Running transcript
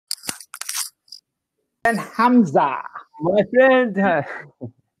And Hamza. My friend.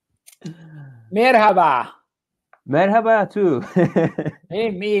 Merhaba. Merhaba too.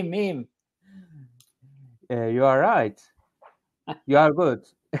 Meme. You are right. You are good.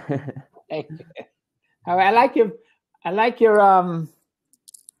 I like your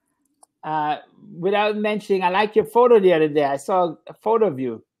without mentioning, I like your photo the other day. I saw a photo of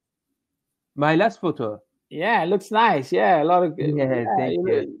you. My last photo. Yeah, it looks nice. Yeah, a lot of Thank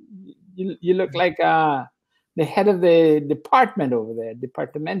you. You look like the head of the department over there,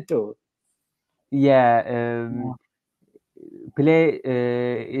 departamento. Yeah.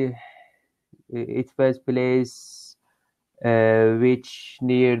 It was place which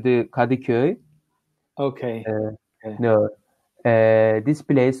near the Kadıköy. Okay. No. This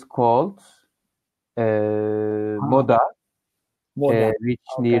place called Moda. Which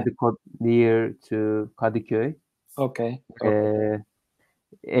near to Kadıköy. Okay.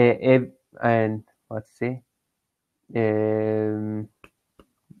 And what's say? I'm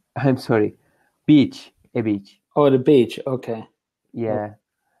sorry. Beach. A beach. Oh, the beach. Okay. Yeah. Okay.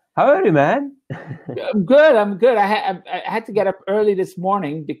 How are you, man? I'm good. I had to get up early this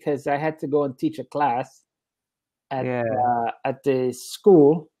morning because I had to go and teach a class at the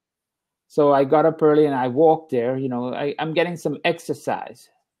school. So I got up early and I walked there. You know, I'm getting some exercise,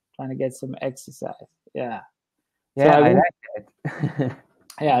 trying to get some exercise. Yeah. Yeah, so I like that.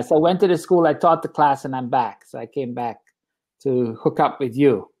 Yeah. So I went to the school, I taught the class, and I'm back. So I came back to hook up with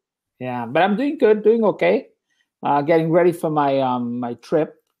you. Yeah. But I'm doing good, doing okay. Getting ready for my my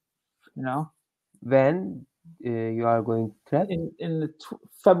trip, you know. When you are going trip? In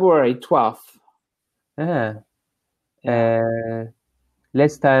February 12th.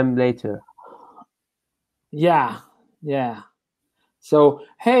 Less time later. Yeah. So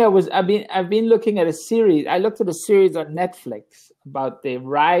hey, I've been looking at a series. I looked at a series on Netflix about the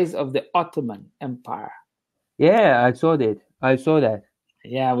rise of the Ottoman Empire. Yeah, I saw that.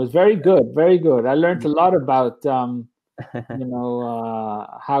 Yeah, it was very good. Very good. I learned a lot about how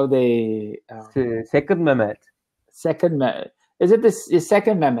they Second Mehmet. Is it the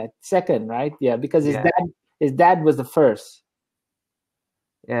second Mehmet? Second, right? Yeah, because his dad was the first.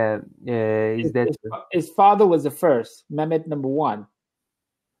 Yeah, his father was the first, Mehmet number 1.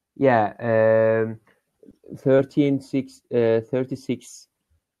 Yeah, 36.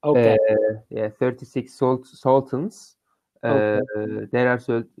 Okay. 36 sultans. Okay. There are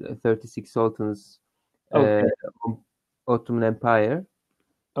 36 sultans. Ottoman Empire.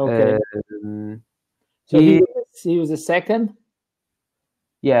 Okay. So he was the second.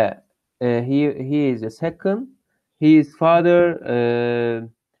 Yeah, he is the second. His father,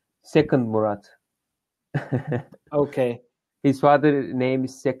 second Murat. Okay. His father name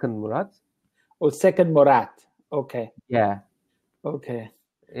is Second Murat. Oh, Second Murat. Okay. Yeah. Okay.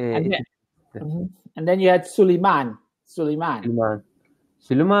 And then you had Suleiman. Suleiman. When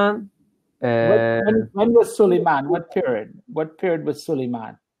was Suleiman? What period? What period was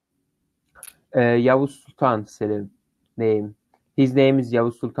Suleiman? Yavuz Sultan Selim name. His name is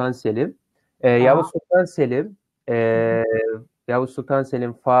Yavuz Sultan Selim. Yavuz Sultan Selim. Yavuz Sultan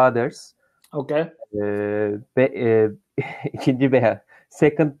Selim fathers. Okay. İkinci Beyazıt.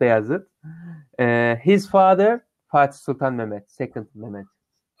 Second Beyazıt. His father Fatih Sultan Mehmet. Second Mehmet.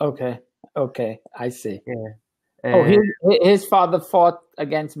 Okay. I see. Yeah. His father fought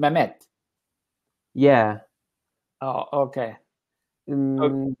against Mehmet. Yeah. Oh, okay.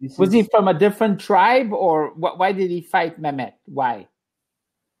 Was he from a different tribe, or why did he fight Mehmet? Why?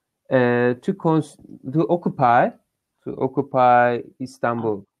 To occupy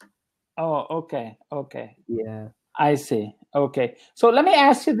Istanbul. Oh, okay. Yeah. I see. Okay. So let me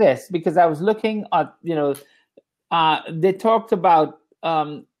ask you this, because I was looking at, they talked about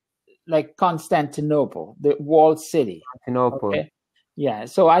like Constantinople, the walled city. Constantinople. Okay? Yeah.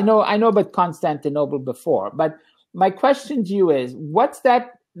 So I know about Constantinople before, but my question to you is, what's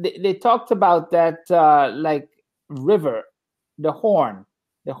that? They talked about that like river, the Horn.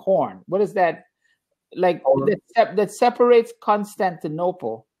 What is that? Like that separates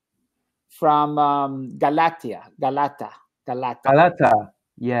Constantinople from Galata.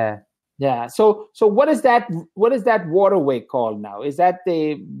 Yeah. Yeah. So what is that waterway called now? Is that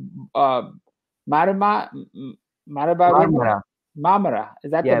the Marmara?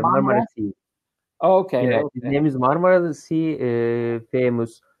 Is that the Marmara Sea? Oh, okay. Yeah, his name is Marmara Sea,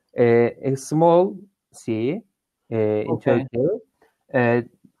 famous. A small sea in Turkey.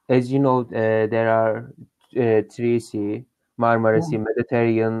 As you know, there are 3 seas: Marmara Sea,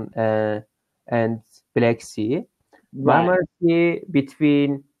 Mediterranean, and Black Sea. Right. Marmara Sea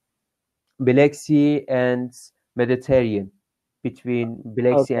between Black Sea and Mediterranean.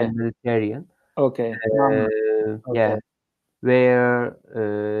 Okay. Mama. Yeah, Okay. where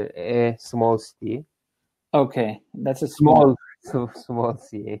a small city. Okay. That's a small. Small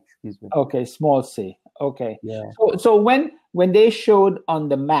city. Excuse me. Okay, small c. Okay. Yeah. So when they showed on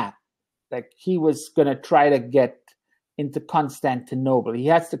the map, like he was gonna try to get into Constantinople, he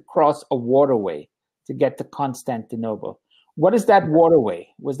has to cross a waterway to get to Constantinople. What is that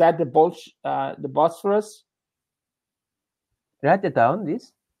waterway? Was that the Bosphorus? Write it down.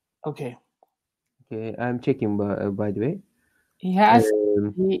 This. Okay. Okay, I'm checking. By the way, He has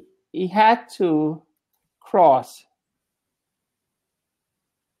he had to cross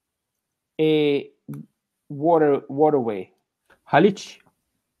a waterway. Haliç.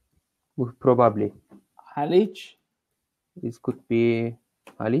 Probably. Haliç. This could be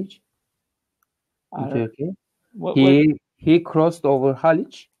Haliç. In Turkey. What, He crossed over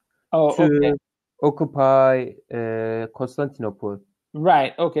Haliç to occupy Constantinople.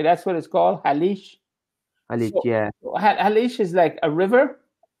 Right. Okay, that's what it's called, Haliç. Haliç, So, yeah. Haliç is like a river.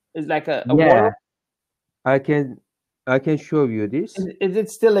 It's like a Yeah. water. I can show you this. Is it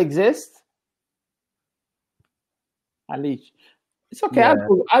still exist? Haliç. It's okay. Yeah.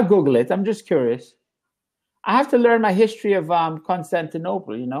 I'll Google it. I'm just curious. I have to learn my history of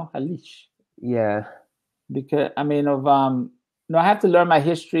Constantinople. You know, Haliç. Yeah. Because I mean no, I have to learn my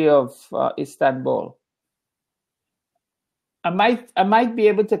history of Istanbul. I might be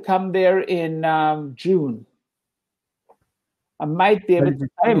able to come there in June. I might be able to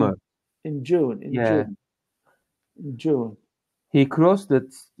come in June. In June. He crossed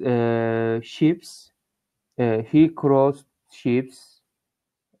the ships. He crossed ships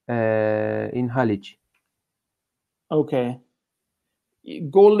in Haliç. Okay.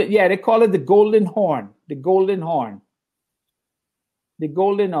 Golden, yeah, they call it the Golden Horn. The Golden Horn. The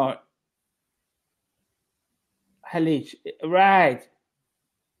Golden Horn. Haliç, right?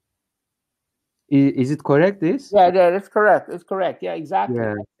 Is it correct? This? Yeah, that's correct. It's correct. Yeah, exactly.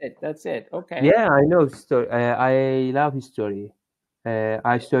 Yeah. That's it. Okay. Yeah, I know history. I love history.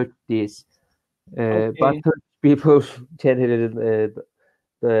 I searched this, but people generally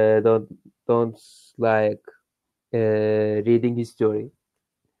don't like reading history.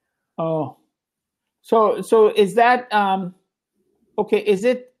 Oh, so is that okay? Is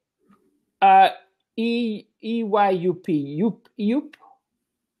it EYUP Yup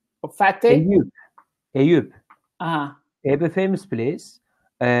or Fateh? Eyüp. Uh-huh. A famous place.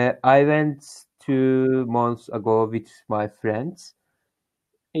 I went 2 months ago with my friends.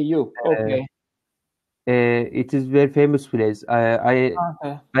 Eyüp. Okay. It is very famous place. I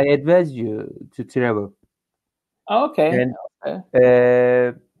advise you to travel. Okay. And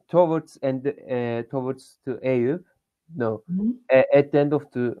towards to Eyüp. No. Mm-hmm. At the end of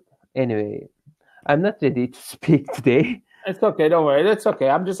anyway, I'm not ready to speak today. It's okay. Don't worry. That's okay.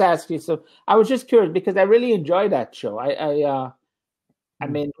 I'm just asking. So I was just curious because I really enjoyed that show. I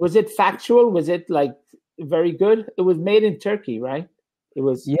mean, was it factual? Was it like very good? It was made in Turkey, right? It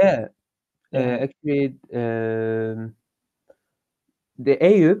was. Yeah. Actually, the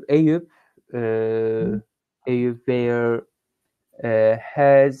Eyüp where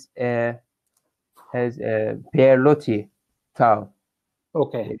has a Pierlotti town.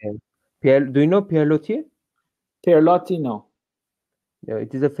 Okay. Do you know Pierlotti? Pierlotti, no. Yeah,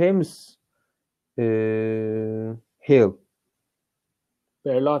 it is a famous hill.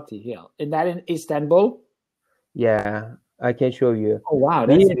 Pierlotti Hill. Is that in Istanbul? Yeah, I can show you. Oh wow,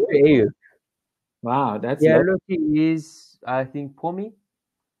 that's Eyüp. Wow, that's Pierlotti is, I think, Pomi.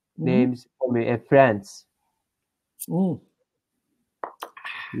 Name's Pomi, France.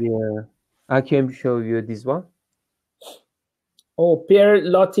 Yeah, I can show you this one. Oh,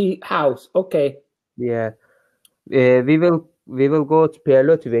 Pierlotti House. Okay. Yeah, we will go to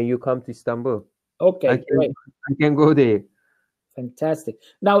Pierlotti when you come to Istanbul. Okay, great. I can go there. Fantastic.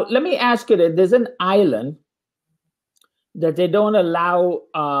 Now, let me ask you that there's an island that they don't allow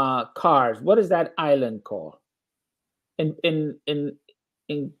cars. What is that island called? In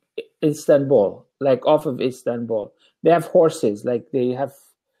Istanbul, like off of Istanbul, they have horses. Like they have,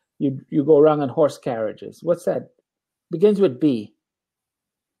 you go around on horse carriages. What's that? Begins with B.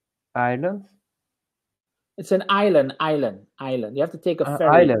 Island. It's an island. You have to take a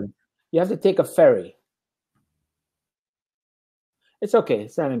ferry. Island. You have to take a ferry. It's okay.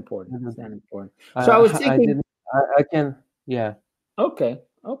 It's not important. It's not important. So I was thinking. I can. Yeah. Okay.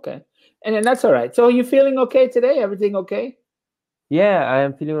 And then that's all right. So are you feeling okay today? Everything okay? Yeah, I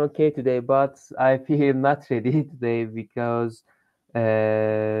am feeling okay today, but I feel not ready today because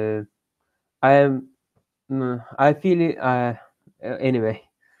I feel it. Anyway,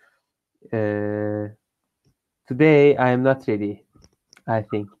 today I am not ready, I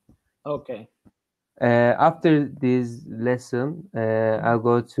think. Okay. After this lesson, I'll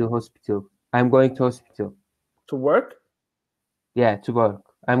go to hospital. I'm going to hospital. To work? Yeah, to work.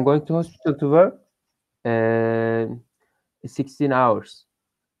 I'm going to hospital to work. 16 hours.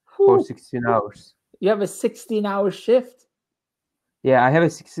 For Whew. 16 hours. You have a 16-hour shift? Yeah, I have a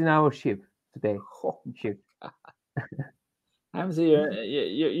 16-hour shift today. Oh, Shift. Hamza,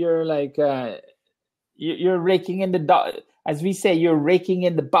 you're like you're raking in the as we say, you're raking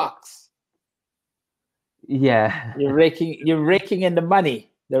in the box. Yeah. You're raking in the money.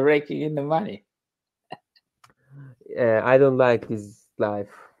 They're raking in the money. I don't like this life.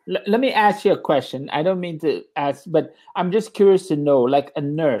 Let me ask you a question. I don't mean to ask, but I'm just curious to know, like a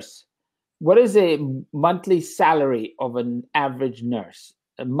nurse, what is a monthly salary of an average nurse?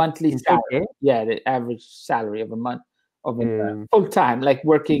 A monthly In salary? Turkey? Yeah, the average salary of a month of a nurse. Um, Full time, like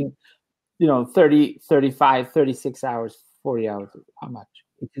working, 30, 35, 36 hours, 40 hours. How much?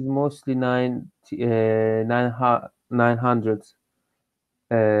 It is mostly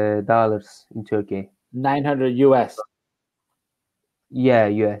 $900 dollars in Turkey. 900 US. Yeah,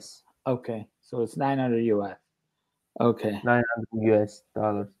 US. Okay, so it's 900 US. Okay. 900 US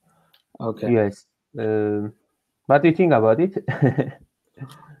dollars. Okay. US. What do you think about it?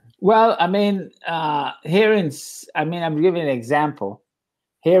 Well, I mean, I'm giving an example.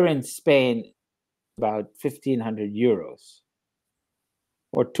 Here in Spain, about 1,500 euros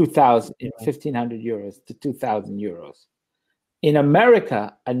or 2,000, 1,500 euros to 2,000 euros. In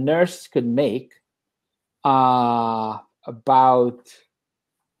America, a nurse could make about,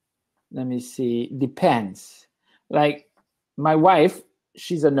 let me see, depends. Like my wife,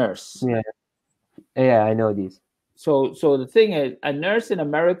 she's a nurse. Yeah. Yeah, I know this. So the thing is, a nurse in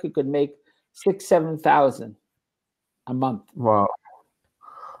America could make 6,000-7,000 a month. Wow.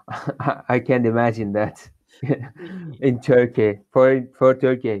 I can't imagine that in Turkey, for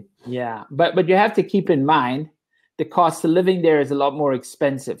Turkey. Yeah, but you have to keep in mind the cost of living there is a lot more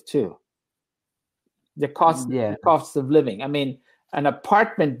expensive too. The cost of living. I mean, an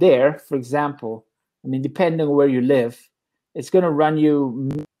apartment there, for example, depending on where you live, it's going to run you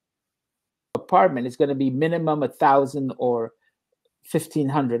apartment. It's going to be minimum 1,000 or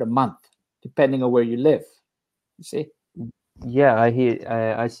 1,500 a month, depending on where you live. You see? Yeah,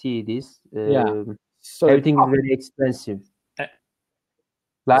 I see this. So everything is very expensive.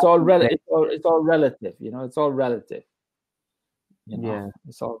 It's all relative. It's all relative. It's all relative. Yeah,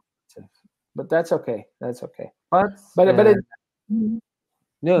 it's all relative. But that's okay. That's okay. But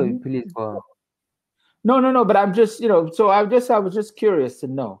no, please go on. No. But I'm just, so I was just curious to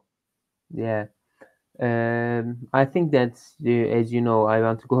know. Yeah, I think that as you know, I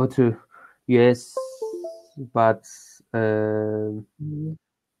want to go to US, but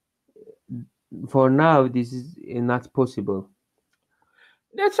for now this is not possible.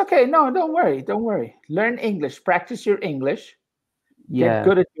 That's okay. No, don't worry. Learn English. Practice your English. Yeah.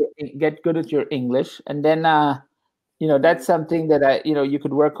 Get good at your English, and then that's something that you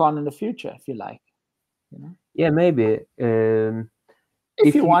could work on in the future if you like. Yeah, maybe.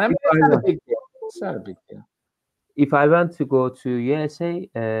 If you want, it's not a big deal. It's not a big deal. If I want to go to USA,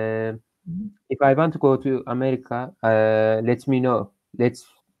 if I want to go to America, let me know. Let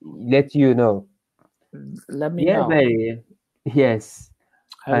you know. Let me know. Very, yes.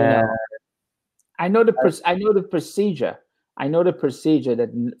 I know the procedure. I know the procedure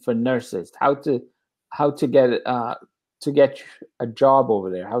that for nurses, how to get a job over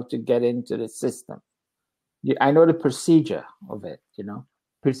there, how to get into the system. I know the procedure of it.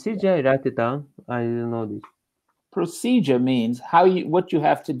 Procedure. Write it down. I don't know this. Procedure means what you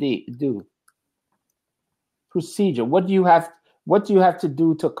have to do. Procedure. What do you have to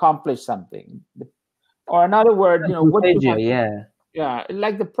do to accomplish something? Or another word, what you have Yeah,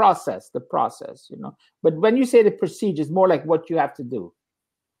 like the process. But when you say the procedure, it's more like what you have to do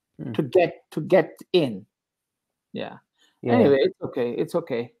to get in. Yeah. Anyway, it's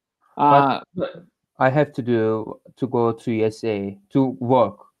okay. But I have to go to USA to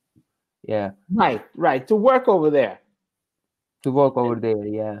work. Yeah. Right. To work over there.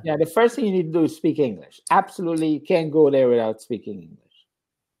 Yeah. Yeah. The first thing you need to do is speak English. Absolutely, you can't go there without speaking English.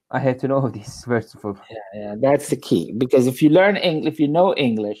 I have to know this first of all. Yeah, that's the key. Because if you know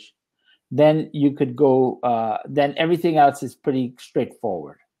English, then you could go. Then everything else is pretty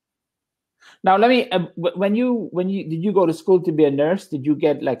straightforward. Now, let me. When did you go to school to be a nurse? Did you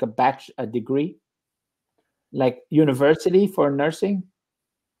get like a degree, like university for nursing?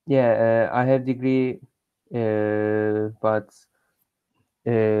 Yeah, I have degree, but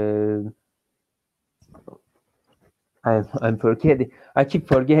I'm forgetting. I keep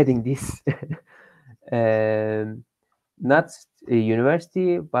forgetting this. Not a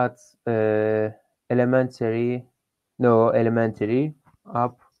university, but elementary,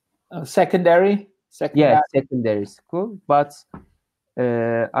 up. Secondary. Yeah, secondary school, but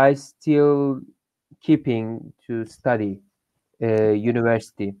I still keeping to study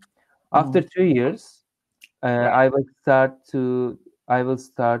university. After 2 years, I will start to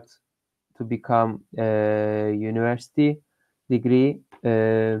become university degree.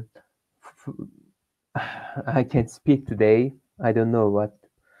 I can't speak today. I don't know what.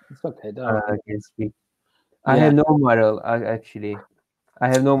 It's okay. I can speak. I have no moral, actually. I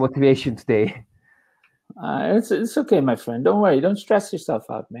have no motivation today. It's okay, my friend. Don't worry. Don't stress yourself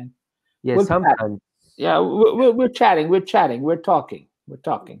out, man. Yeah, sometimes. Yeah, we're chatting. We're chatting. We're talking.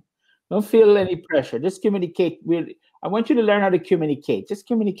 Don't feel any pressure. Just communicate. I want you to learn how to communicate. Just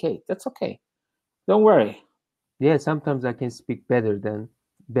communicate. That's okay. Don't worry. Yeah, sometimes I can speak better.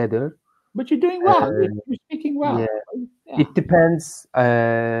 But you're doing well. You're speaking well. Yeah. It depends.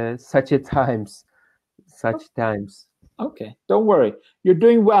 Such times. Okay, don't worry. You're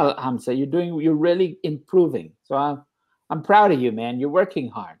doing well, Hamza. You're really improving. So I'm proud of you, man. You're working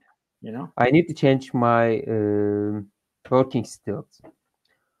hard. You know. I need to change my working skills.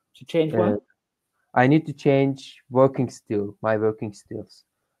 To change what? I need to change my working skills.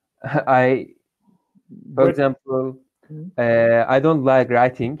 For example, I don't like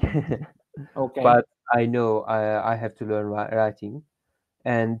writing. Okay. But I know I have to learn writing,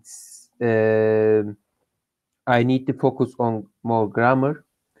 and I need to focus on more grammar.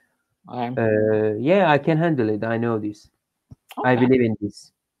 Yeah, I can handle it. I know this. Okay. I believe in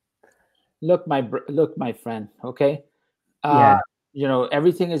this. Look, my friend. Okay. Yeah. You know,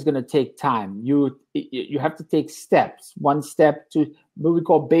 everything is going to take time. You have to take steps. One step to what we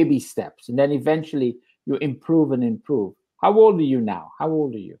call baby steps, and then eventually you improve and improve. How old are you now?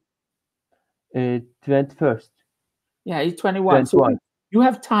 21st. Yeah, he's 21. 21. So you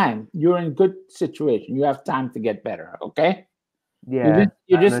have time. You're in a good situation. You have time to get better. Okay. Yeah.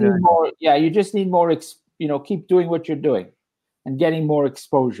 You just need more. Yeah, you just need more. Keep doing what you're doing, and getting more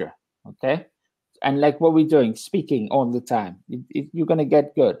exposure. Okay. And like what we're doing, speaking all the time, you're gonna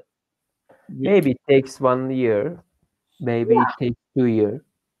get good. Maybe it takes 1 year. Maybe it takes 2 years.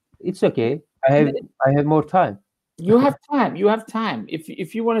 It's okay. I have more time. You have time.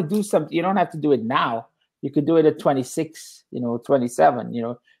 If you want to do something, you don't have to do it now. You could do it at 26, 27.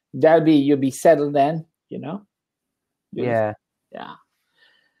 You'll be settled then. Yeah. Yeah.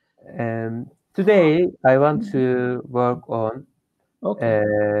 Today I want to work on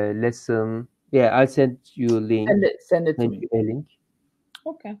lesson. Yeah, I'll send you a link. Send it to me. A link.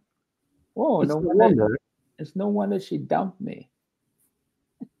 Okay. Oh, it's no wonder she dumped me.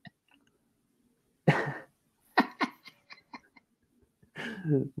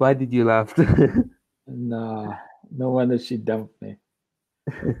 Why did you laugh? No wonder she dumped me.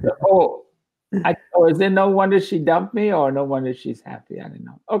 Is it no wonder she dumped me, or no wonder she's happy? I don't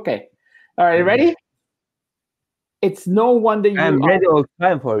know. Okay. All right, ready? It's no wonder I'm ready all the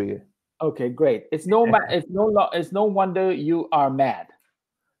time for you. Okay, great. It's no wonder you are mad.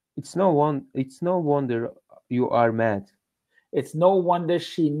 It's no wonder you are mad. It's no wonder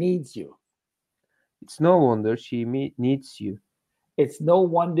she needs you. It's no wonder she needs you. It's no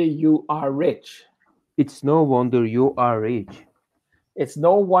wonder you are rich. It's no wonder you are rich. It's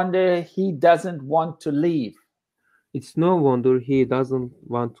no wonder he doesn't want to leave. It's no wonder he doesn't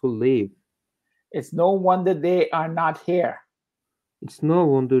want to leave. It's no wonder they are not here. It's no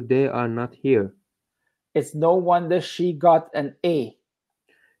wonder they are not here. It's no wonder she got an A.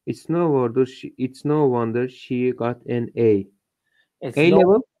 It's no wonder she got an A. It's A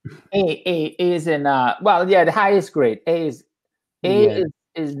level? A is in the highest grade. A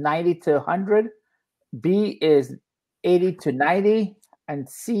is 90 to 100, B is 80 to 90, and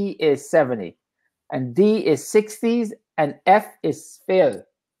C is 70, and D is 60s, and F is fail.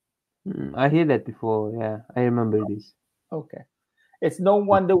 I hear that before. Yeah, I remember this. Okay. It's no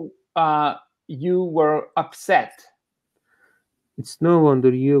wonder you were upset. It's no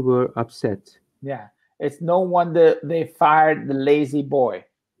wonder you were upset. Yeah. It's no wonder they fired the lazy boy.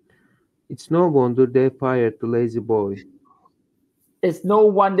 It's no wonder they fired the lazy boy. It's no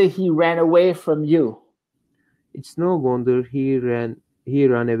wonder he ran away from you. It's no wonder he ran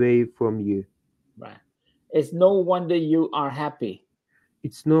away from you. Right. It's no wonder you are happy.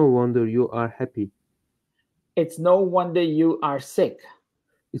 It's no wonder you are happy. It's no wonder you are sick.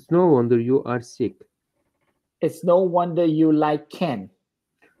 It's no wonder you are sick. It's no wonder you like Ken.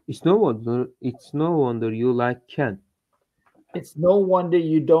 It's no wonder you like Ken. It's no wonder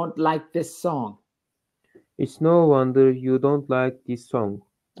you don't like this song. It's no wonder you don't like this song.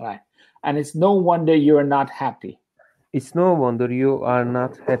 Right. And it's no wonder you're not happy. It's no wonder you are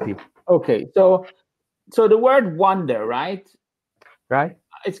not happy. Okay, so So the word wonder, right? right?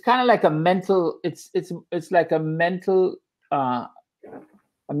 It's kind of like a mental. It's like a mental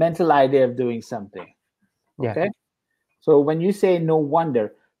idea of doing something. Yeah. Okay. So when you say no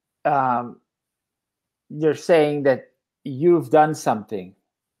wonder, you're saying that you've done something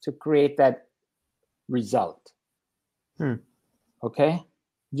to create that result. Okay.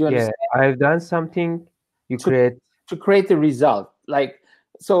 Do you understand? I've done something. You create to create the result. Like,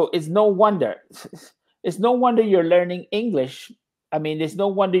 so it's no wonder. It's no wonder you're learning English. I mean, it's no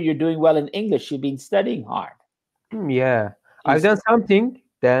wonder you're doing well in English. You've been studying hard. Yeah, I've done something.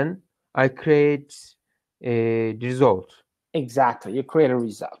 Then I create a result. Exactly. You create a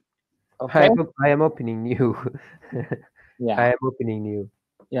result. Okay. I am opening new. Yeah. I am opening new.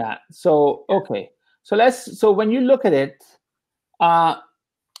 Yeah. So okay. So when you look at it,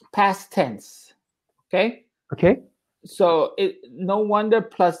 past tense. Okay. Okay. So no wonder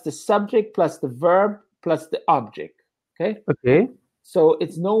plus the subject plus the verb plus the object. Okay. Okay. So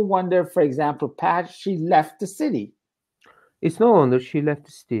it's no wonder, for example, Pat, she left the city. It's no wonder she left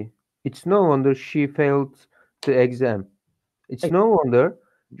the city. It's no wonder she failed the exam. It's no wonder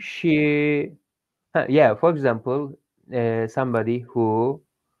she. Yeah, for example, somebody who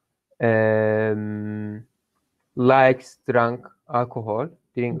likes drink alcohol,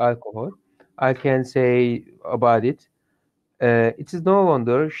 I can say about it. It is no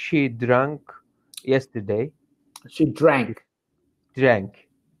wonder she drank yesterday. She drank. Drank.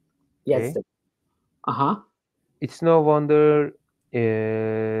 Yes. Okay. It's no wonder.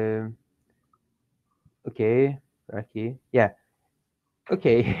 Okay. Okay. Yeah.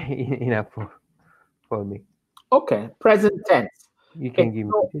 Okay. Enough for me. Okay. Present tense. You can give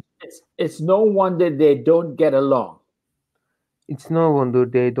me. It's no wonder they don't get along. It's no wonder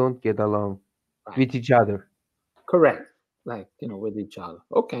they don't get along with each other. Correct. Like, with each other.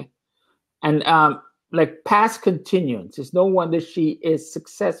 Okay. And like past continuance. It's no wonder she is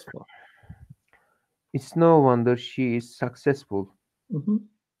successful. It's no wonder she is successful.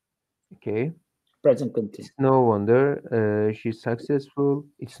 Okay. Present continuous. It's no wonder she's successful.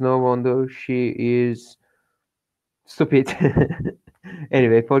 It's no wonder she is stupid.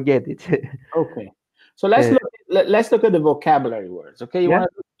 Anyway, forget it. Okay. So let's look at the vocabulary words. Okay. You want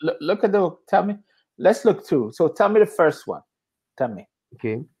to look at tell me. Let's look through. So tell me the first one. Tell me.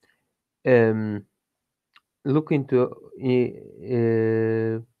 Okay. Look into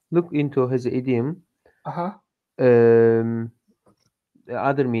his idiom. The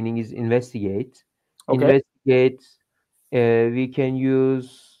other meaning is investigate. Okay. Investigate. We can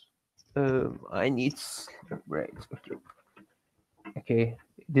use. I need. Right. Okay. Okay.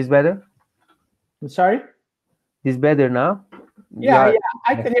 This better? I'm sorry. This better now? Yeah.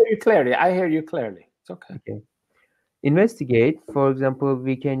 I can hear you clearly. I hear you clearly. It's okay. Okay. Investigate. For example,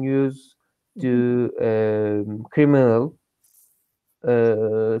 we can use to criminal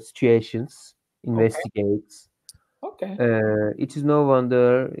situations. Investigate. Okay. It is no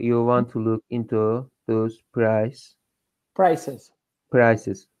wonder you want to look into those prices.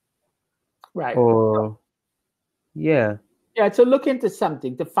 Right. Or yeah. Yeah, to look into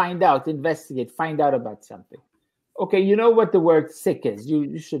something, to find out, investigate, find out about something. Okay, you know what the word sick is.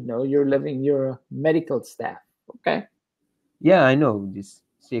 You should know. You're a medical staff. Okay. Yeah, I know this.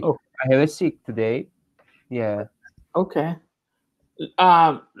 Sick. Okay. I have a sick today. Yeah. Okay.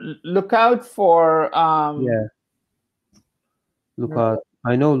 Look out for yeah. Look out.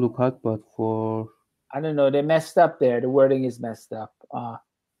 I know look out, but for I don't know, they messed up there. The wording is messed up.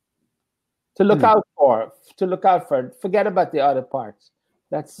 To look out for. Forget about the other parts.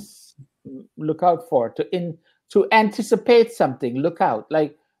 That's look out for. To anticipate something. Look out.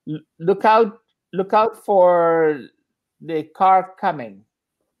 Like look out for the car coming.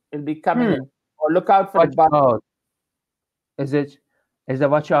 It'll be coming in. Or look out for the bus. Out. Is it a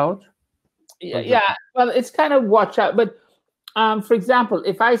watch out? Yeah. Well, it's kind of watch out, but for example,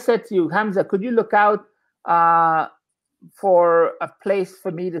 if I said to you, Hamza, could you look out for a place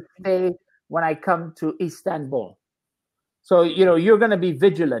for me to stay when I come to Istanbul? So, you're going to be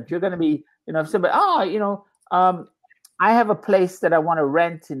vigilant. You're going to be, if somebody, I have a place that I want to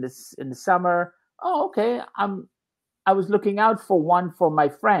rent in the summer. Oh, okay. I was looking out for one for my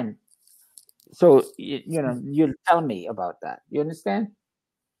friend. So, you'll tell me about that. You understand?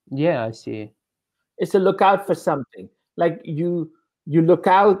 Yeah, I see. It's a look out for something. Like you look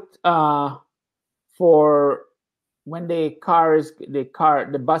out for when the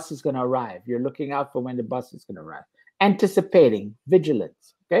bus is going to arrive. You're looking out for when the bus is going to arrive. Anticipating,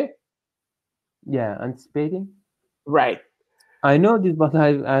 vigilance. Okay. Yeah, anticipating. Right. I know this, but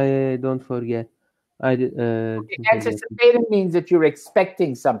I don't forget. Anticipating means that you're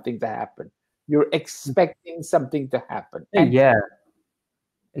expecting something to happen. You're expecting something to happen. And Yeah.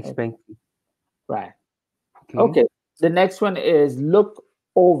 Expecting. right. Okay. Okay. The next one is look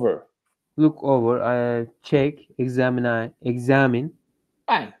over. Look over. Check. Examine.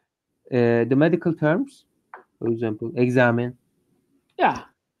 Fine. The medical terms, for example, examine. Yeah.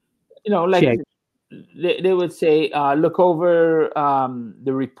 You know, like Check. they would say, look over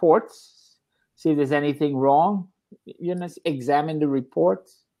the reports, see if there's anything wrong. You know, examine the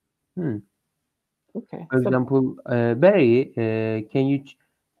reports. Okay. For example, Barry,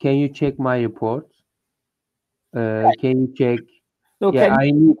 can you check my report? Can you check? No, Yeah, I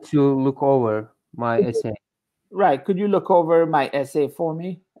need to look over my essay. Right. Could you look over my essay for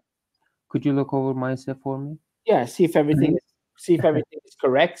me? Could you look over my essay for me? Yeah. See if everything is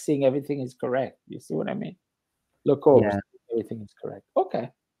correct. Seeing everything is correct. You see what I mean? Look over. Yeah. See if everything is correct.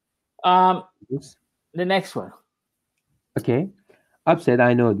 Okay. Yes. The next one. Okay. Upset.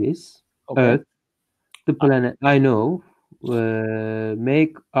 I know this. Okay. Earth. The planet. I know.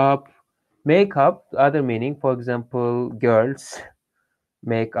 Make up. The other meaning. For example, girls.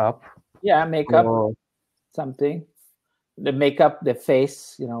 Make up. Yeah, makeup. Or something. The makeup, the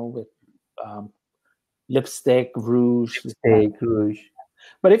face, you know, with lipstick, rouge. Rouge.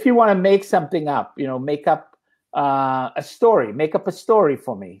 But if you want to make something up, you know, make up a story. Make up a story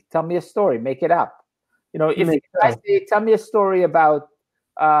for me. Tell me a story. Make it up. You know, if I say, tell me a story about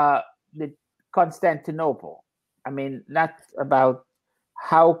the Constantinople. I mean, not about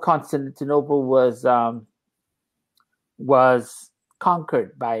how Constantinople was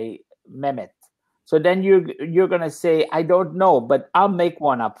conquered by Mehmet. So then you're gonna say, I don't know, but I'll make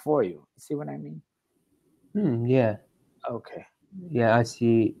one up for you. See what I mean? Yeah. Okay. Yeah, I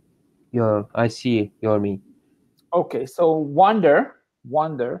see your mean. Okay, so wonder.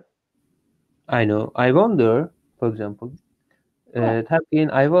 I know. I wonder, for example,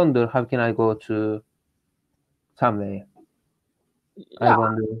 I wonder how can I go to somewhere. Yeah. I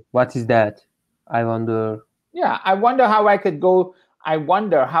wonder what is that. I wonder. Yeah, I wonder how I could go. I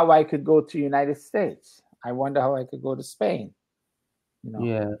wonder how I could go to United States. I wonder how I could go to Spain. You know.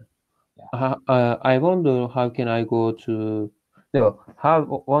 Yeah. I wonder how can I go to. No.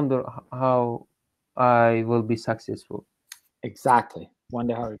 Wonder how I will be successful. Exactly.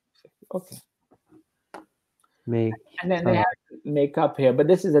 Wonder how. Okay. Make. And then they have makeup here, but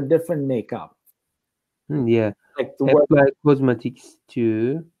this is a different makeup. Yeah. Like the Apply cosmetics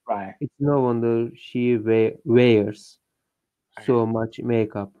too. Right. It's no wonder she wears so much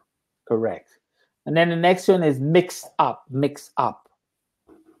makeup. Correct. And then the next one is mixed up.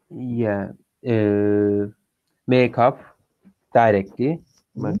 Yeah. Makeup directly.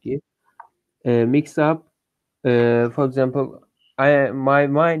 Mix up. For example, my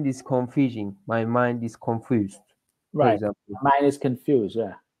mind is confusing. My mind is confused. For Right. example. Mine is confused.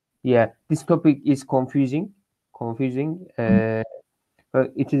 Yeah. Yeah. This topic is confusing.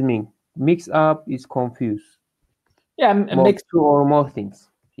 It is mean mix up is confused. Yeah. Mix two or more things.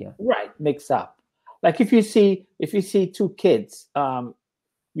 Yeah. Right. Mix up. Like if you see two kids,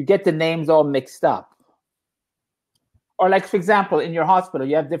 you get the names all mixed up. Or like, for example, in your hospital,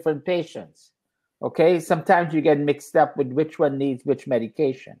 you have different patients. Okay. Sometimes you get mixed up with which one needs which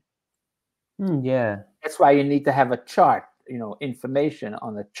medication. Yeah. That's why you need to have a chart, you know, information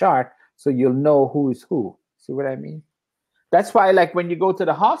on the chart so you'll know who is who. See what I mean? That's why, like, when you go to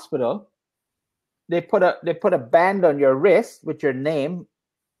the hospital, they put a band on your wrist with your name.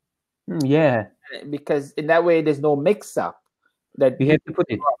 Yeah. Because in that way, there's no mix-up. That you have to put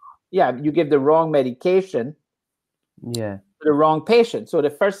it. Yeah, you give the wrong medication. Yeah. To the wrong patient. So the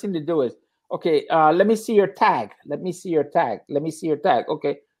first thing to do is, okay, let me see your tag.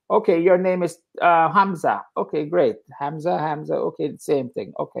 Okay, your name is Hamza. Okay, great. Hamza. Okay, same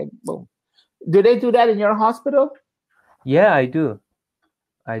thing. Okay, boom. Do they do that in your hospital? Yeah, I do.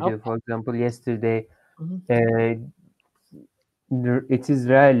 For example, yesterday, it is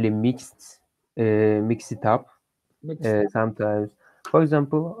rarely mix it up. Sometimes, for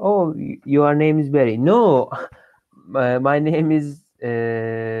example, oh, your name is Barry. No, my name is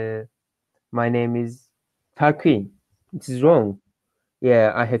Tarquin. It is wrong.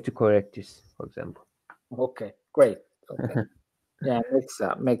 Yeah, I have to correct this, for example. Okay, great. Okay. Yeah,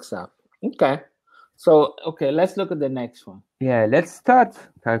 mix up. Okay. So, okay, let's look at the next one. Yeah, let's start,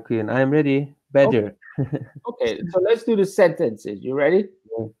 Tarquin. I'm ready. Better. Okay, so let's do the sentences. You ready?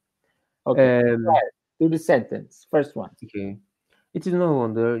 Okay. Do the sentence. First one. Okay. It is no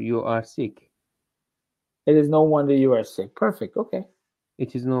wonder you are sick. It is no wonder you are sick. Perfect. Okay.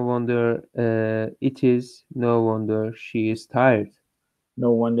 It is no wonder. It is no wonder she is tired.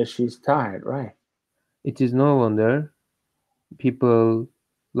 No wonder she's tired. Right. It is no wonder people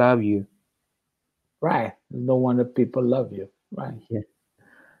love you. Right. No wonder people love you. Right. Yeah.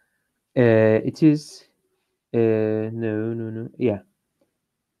 It is no. Yeah.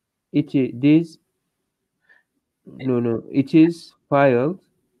 This no. It is filed.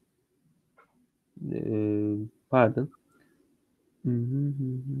 Pardon.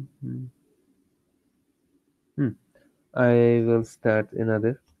 I will start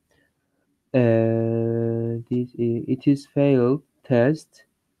another. It is failed test.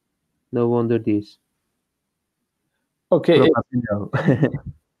 No wonder this. Okay. Probably no.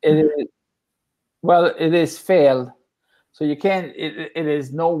 It is, well, it is failed. So you can't, it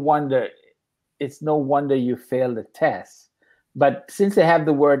is no wonder, it's no wonder you failed the test. But since they have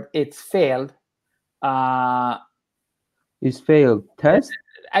the word it's failed, It's failed test.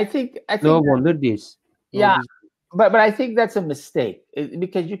 I think No wonder this. No, yeah, this- but I think that's a mistake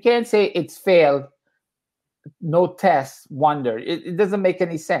because you can't say it's failed, no test, wonder. It doesn't make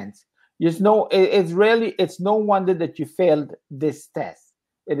any sense. There's no, it's really, it's no wonder that you failed this test.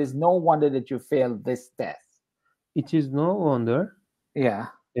 It is no wonder that you failed this test. It is no wonder Yeah.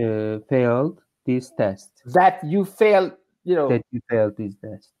 failed this test. That you failed, you know, That you failed this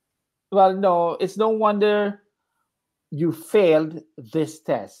test. well, no, it's no wonder you failed this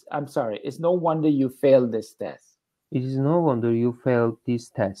test. I'm sorry. It's no wonder you failed this test. It is no wonder you failed this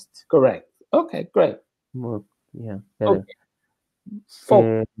test. Correct. Okay, great. More, yeah, better.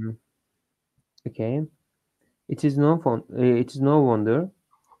 Okay. Okay. It is no wonder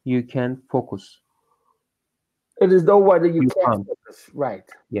you can focus. It is no wonder you You can't can't. focus. Right.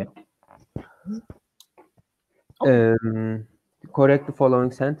 Yeah. Okay. Correct the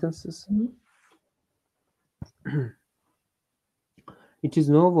following sentences. It is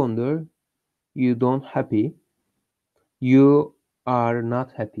no wonder you don't happy. You are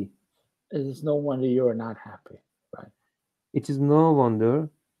not happy. It is no wonder you are not happy. Right. It is no wonder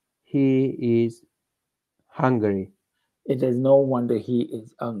he is hungry. It is no wonder he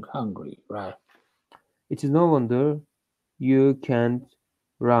is hungry. Right. It is no wonder you can't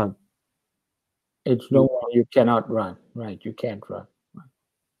run. It's no wonder you cannot run. Right. You can't run. Right.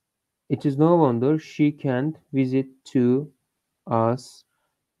 It is no wonder she can't visit to us.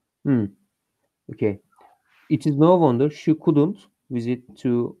 Okay. It is no wonder she couldn't visit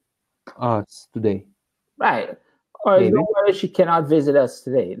to us today. Right. Or it's Maybe. no wonder she cannot visit us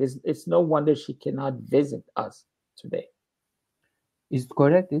today. It's no wonder she cannot visit us today. Is it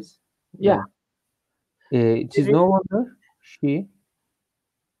correct? Is Yeah. it is no wonder she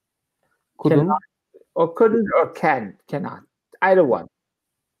couldn't Cannot, or couldn't, or cannot. Either one.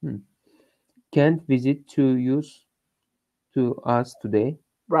 can't visit to us today.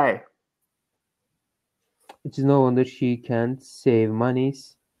 Right. It is no wonder she can't save money.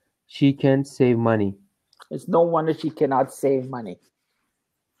 She can't save money. It's no wonder she cannot save money.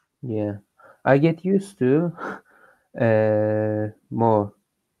 Yeah, I get used to more.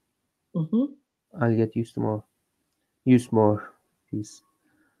 I'll get used to more. Use more, please.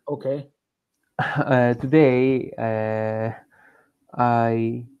 Okay. Today,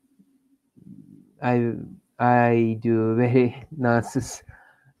 I do very nonsense.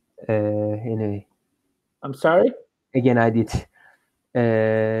 Anyway, I'm sorry. again, I did.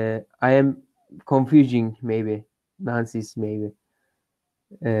 I am confusing maybe nonsense maybe.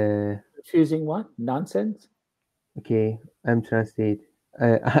 Confusing what? Nonsense? Okay, I'm translate.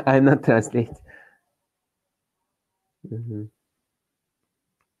 I'm not translate.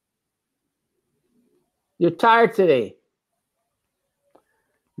 You're tired today.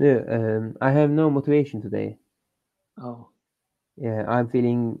 No, I have no motivation today. Oh. Yeah, I'm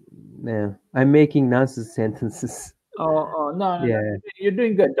feeling. I'm making nonsense sentences. Oh no. Yeah. You're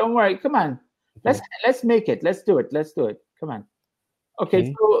doing good. Don't worry. Come on. Okay. Let's make it. Let's do it. Come on.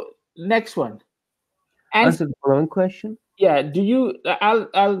 Okay. So next one. Answer the following question. Yeah. Do you?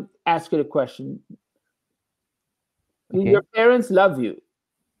 I'll ask you the question. Do Okay. your parents love you?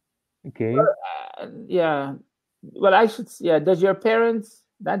 Okay. Well, yeah. Well, I should. Yeah. Does your parents?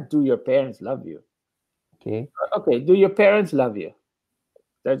 Not do your parents love you? Okay. Okay. Do your parents love you?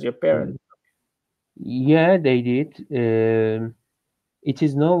 Does your parents? Yeah, they did. It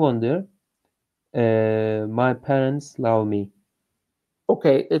is no wonder my parents love me.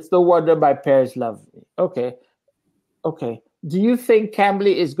 Okay, it's no wonder my parents love me. Okay. Do you think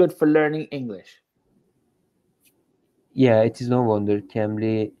Cambly is good for learning English? Yeah, it is no wonder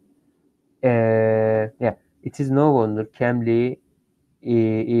Cambly. Yeah, it is no wonder Cambly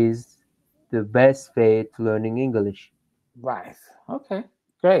is the best way to learning English. Right. Okay.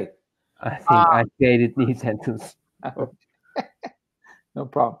 Great. I think I created new sentence. No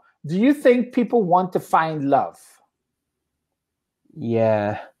problem. Do you think people want to find love?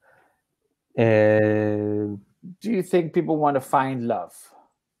 Yeah. Uh, Do you think people want to find love?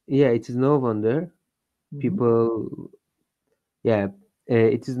 yeah, it is no wonder people. Yeah,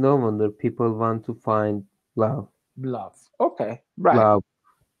 it is no wonder people want to find love. Love. Okay. Right. Love.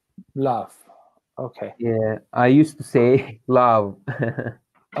 Love. Okay. Yeah, I used to say love.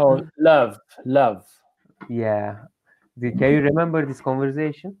 Oh, love. Love. Yeah. Can you remember this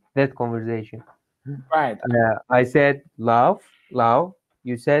conversation? That conversation. Right. I said love, love.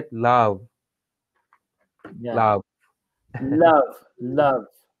 You said love, Yeah. love. Love. Love.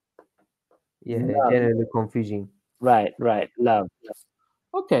 Yeah, Love. generally confusing. Right. Right. Love.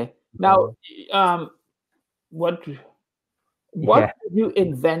 Okay. Now, what Yeah. would you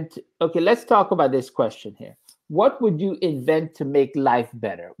invent? Okay, let's talk about this question here. What would you invent to make life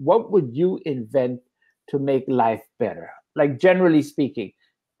better? What would you invent to make life better? Like generally speaking,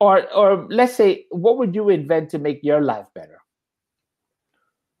 or let's say, what would you invent to make your life better?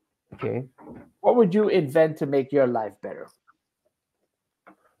 Okay. What would you invent to make your life better?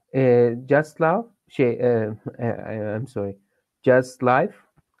 Just love. I'm sorry. Just life.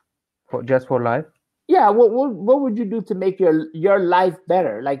 Just for life. Yeah, what would you do to make your life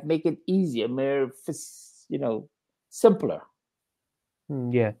better? Like make it easier, more, simpler.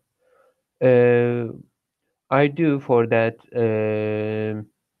 Yeah. I do for that.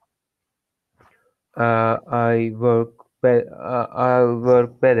 I work. I'll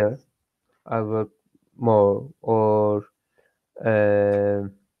work better. I'll work more, or uh,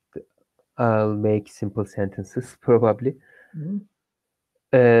 I'll make simple sentences probably.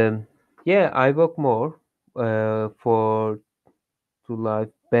 Mhm. Yeah, I work more for to life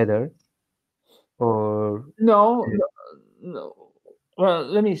better, or No, no, no. Well,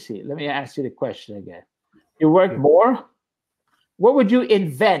 let me see. Let me ask you the question again. You work okay. more? What would you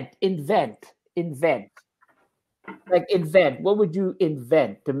invent? Invent. Like invent. What would you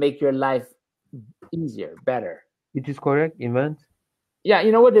invent to make your life easier, better? It is correct. Invent. Yeah,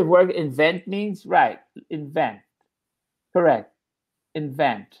 you know what the word invent means? Right. Invent. Correct.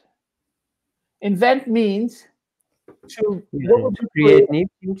 Invent. Invent means to what Yeah, would to you create? create new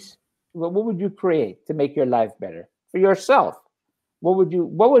things. What would you create to make your life better? For yourself. What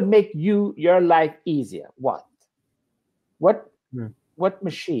would make your life easier? What Hmm. what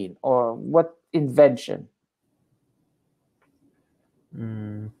machine or what invention?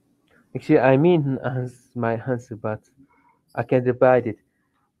 Mm. Actually, I mean my answer, but I can divide it.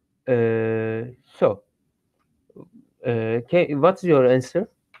 So, what's your answer?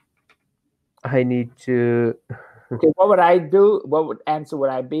 I need to. Okay, what would I do? What would answer would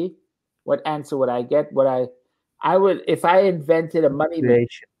I be? What answer would I get? I would if I invented a money machine,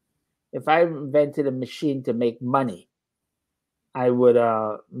 Creation. if I invented a machine to make money, I would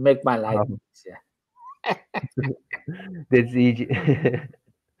make my life Wow. easier. That's easy.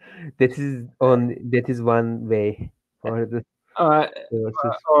 That is one way for the Uh,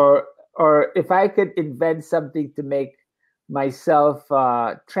 sources. or if I could invent something to make myself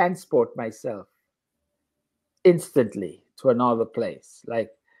transport myself instantly to another place,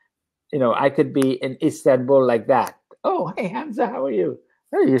 like I could be in Istanbul like that. Oh, hey Hamza, how are you?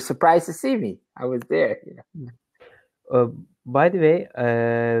 Oh, you're surprised to see me. I was there. Uh, by the way,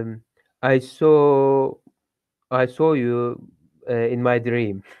 I saw I saw you in my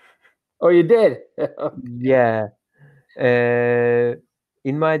dream. Oh, you did. Yeah, uh,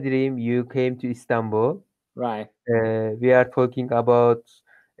 in my dream, you came to Istanbul. Right. We are talking about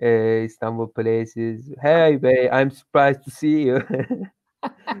Istanbul places. Hey, babe, I'm surprised to see you.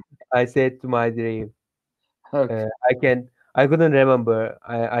 I said to my dream. Okay. I couldn't remember.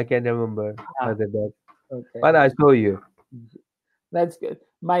 I can remember Ah, other that. okay. But I saw you. That's good.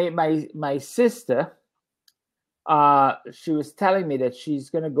 My sister, she was telling me that she's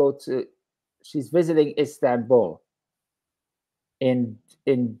visiting Istanbul in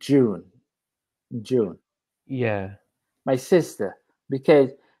June. June. Yeah. My sister,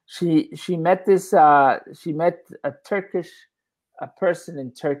 because she met a person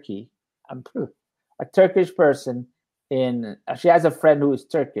in Turkey, a Turkish person she has a friend who is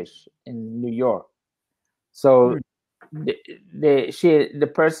Turkish in New York. So Hmm.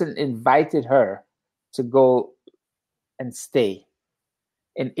 the person invited her to go and stay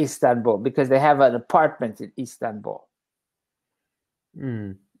in Istanbul because they have an apartment in Istanbul.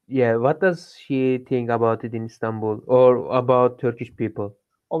 Hmm. Yeah. What does she think about it in Istanbul or about Turkish people?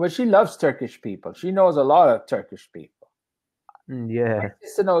 Oh, but she loves Turkish people. She knows a lot of Turkish people. Hmm, My yeah.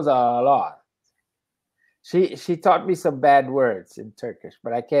 sister knows a lot. She taught me some bad words in Turkish,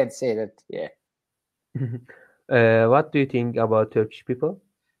 but I can't say that here. What do you think about Turkish people?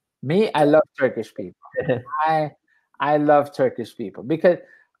 Me, I love Turkish people. I I love Turkish people because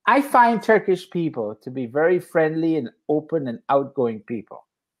I find Turkish people to be very friendly and open and outgoing people.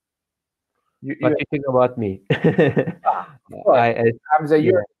 What do you think about me? Of course, Hamza,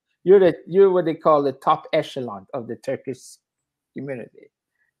 Yeah. you're what they call the top echelon of the Turkish community.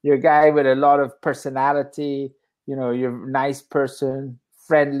 You're a guy with a lot of personality. You know, you're a nice person,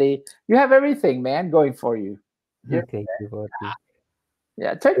 friendly. You have everything, man, going for you. Thank you for this.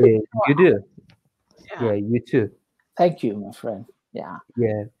 Yeah, Turkish. You do. Yeah. Yeah, you too. Thank you, my friend. Yeah.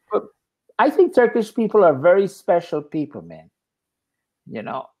 Yeah. But I think Turkish people are very special people, man. You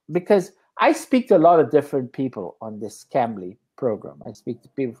know, because I speak to a lot of different people on this Cambly program. I speak to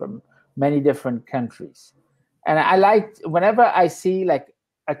people from many different countries. And I like whenever I see like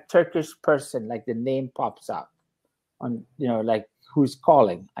a Turkish person, like the name pops up on, you know, like who's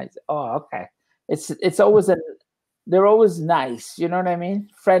calling. I say, oh, okay. It's always they're always nice, you know what I mean?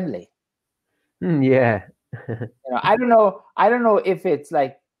 Friendly. Yeah. You know, I don't know if it's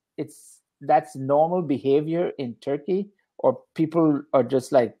like that's normal behavior in Turkey, or people are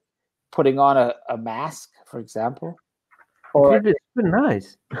just like putting on a mask, for example. Or It's super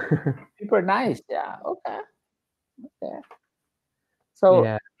nice. people are nice. Yeah. Okay. Okay. So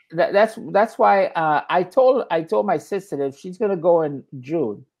Yeah. that's why I told my sister that if she's gonna go in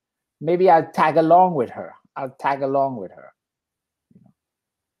June, maybe I'll tag along with her. I'll tag along with her.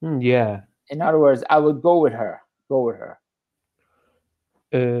 Yeah. In other words, I would go with her. Go with her.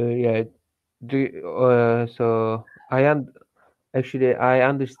 Yeah. So actually I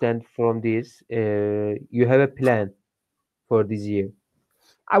understand from this. You have a plan for this year.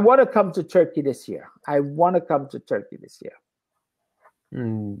 I want to come to Turkey this year. I want to come to Turkey this year.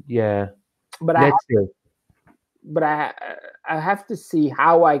 Yeah. But Let's see. I have to see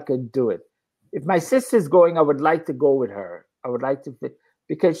how I could do it. If my sister's going, I would like to go with her. I would like to,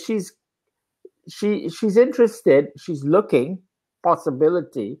 because she's interested. She's looking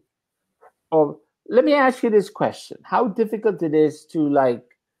possibility of. Let me ask you this question: how difficult it is to like,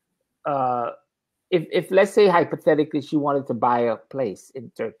 if let's say hypothetically she wanted to buy a place in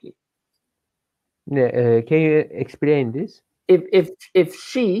Turkey. Yeah. Can you explain this? If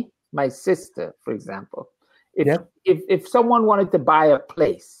she, my sister, for example, Yeah. if someone wanted to buy a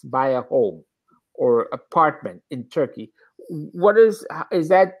place, buy a home or apartment in Turkey, what is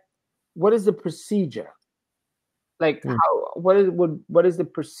the procedure? Like what is the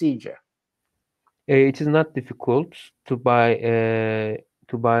procedure? It is not difficult to buy a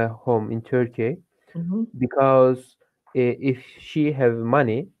home in Turkey because if she have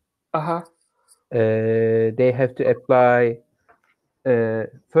money, Uh-huh. they have to apply.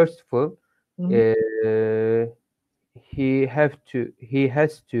 First of all, he has to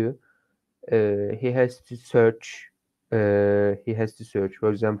search. He has to search, for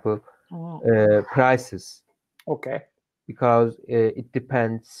example, prices, Okay. because it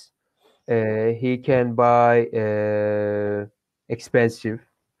depends. He can buy expensive.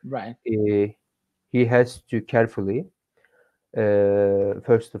 Right. He has to carefully.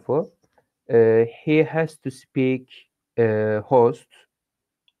 First of all, he has to speak host.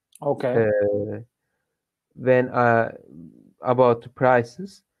 Okay. When about the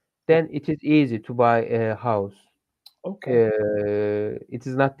prices, then it is easy to buy a house. Okay. It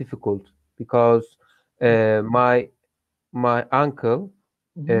is not difficult because my uncle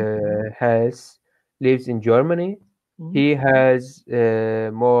lives in Germany. He has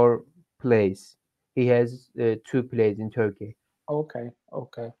more place. He has 2 places in Turkey. Okay.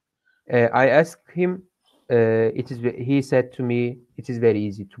 Okay. I asked him. He said to me, it is very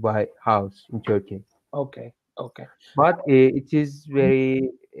easy to buy house in Turkey, Okay. Okay. but it is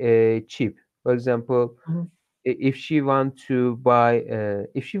very cheap. For example, if she want to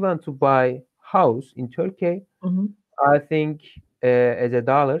buy house in Turkey, I think as a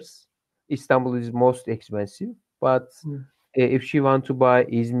dollars, Istanbul is most expensive. But if she want to buy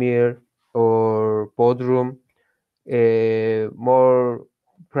Izmir or Bodrum, more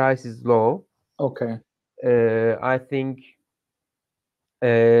price is low. Okay. I think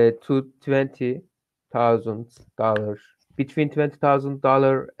to $20,000, between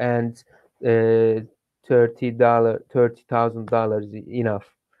 $20,000 and $30,000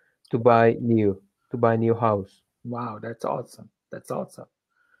 enough to buy new house. Wow, that's awesome. That's awesome.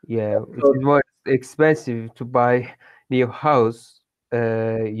 Yeah, it So, is more expensive to buy new house,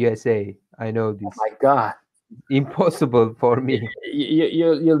 USA. I know oh this. my God. Impossible for me.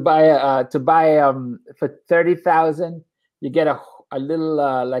 You'll buy to buy for 30,000, you get a little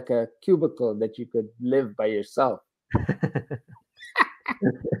like a cubicle that you could live by yourself.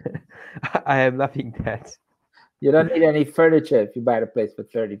 I am laughing that. You don't need any furniture if you buy the place for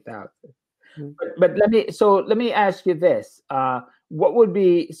 30,000. But let me ask you this: what would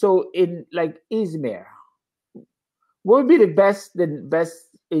be, so in like Izmir, what would be the best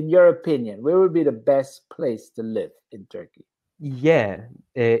in your opinion? Where would be the best place to live in Turkey? Yeah,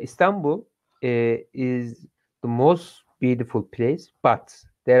 Istanbul is the most beautiful place, but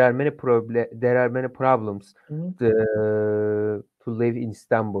there are many problems Mhm. to live in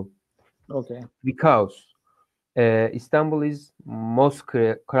Istanbul Okay. because Istanbul is most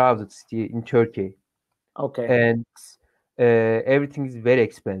crowded city in Turkey, Okay. and everything is very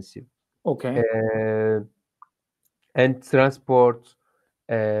expensive. Okay. Uh, and transport,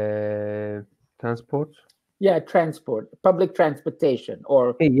 transport. Yeah, public transportation,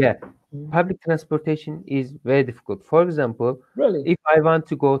 or Yeah, Mhm. public transportation is very difficult. For example, Really? if I want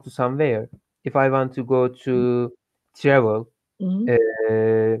to go to somewhere, if I want to go to travel, Mhm.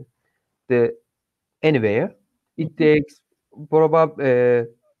 uh, the anywhere, it Mhm. takes probably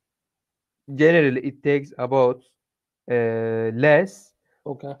generally it takes about less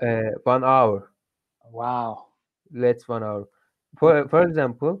Okay. 1 hour. Wow. Less 1 hour. For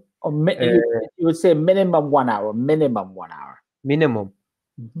example, Or uh, you would say minimum 1 hour. Minimum 1 hour. minimum,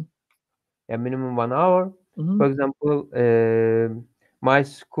 Mhm. yeah, minimum 1 hour. Mhm. For example, my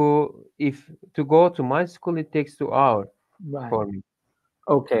school, if to go to my school, it takes 2 hours Right. for me.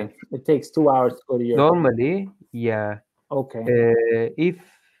 Okay. It takes 2 hours to go to your. Normally, yeah. Okay. If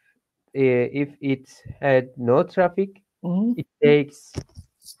it had no traffic, Mhm. it takes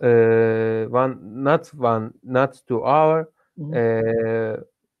not 2 hour, Mhm. uh,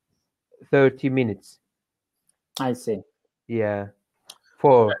 30 minutes. I see. Yeah,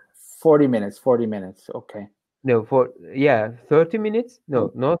 for 40 minutes. 40 minutes. Okay. no for yeah 30 minutes. No,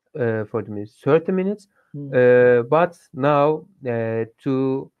 Okay. not 40 minutes. 30 minutes. Mhm. But now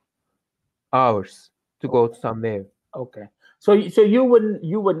 2 hours to go to somewhere. Okay. So you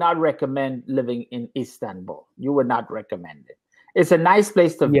would not recommend living in Istanbul. You would not recommend it. It's a nice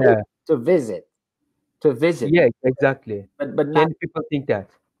place to Yeah, to visit, to visit, yeah, exactly. but not, Can people think that?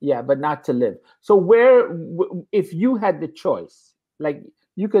 yeah, but not to live. So if you had the choice, like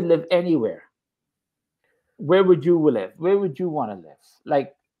you could live anywhere, where would you live? Where would you want to live?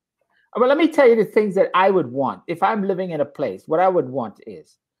 Like, well, let me tell you the things that I would want if I'm living in a place. What I would want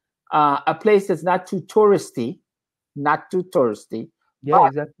is a place that's not too touristy, not too touristy, Yeah,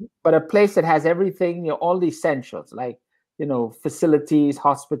 exactly. but a place that has everything, all the essentials, like facilities,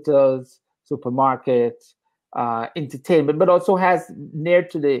 hospitals, supermarkets, entertainment, but also has near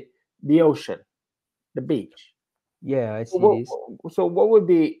to the ocean, the beach. Yeah, I So see this. what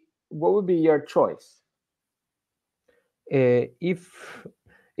would be your choice?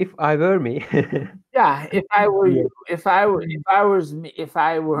 If I were me, Yeah, if I were yeah, you, if I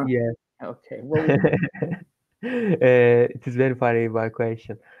were, yeah. okay, what would, It is very funny my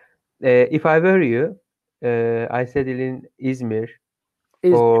question. If I were you, I settle in Izmir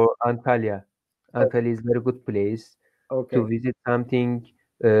is or Antalya. Antalya is very good place to okay. visit something,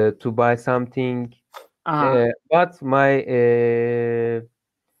 to buy something. Uh-huh. But my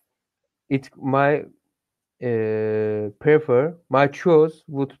my choice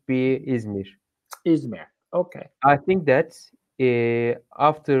would be Izmir. Izmir. Okay. I think that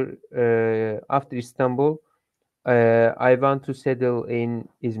after Istanbul, I want to settle in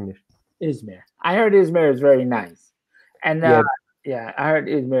Izmir. Izmir. I heard Izmir is very nice. And Yeah, yeah, I heard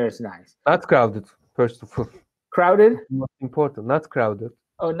Izmir is nice. not crowded. First of all, Crowded? most important, not crowded.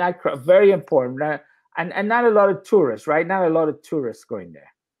 Oh, not very important. And not a lot of tourists, right? Not a lot of tourists going there.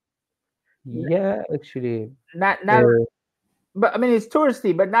 Yeah, actually, Not uh, but I mean it's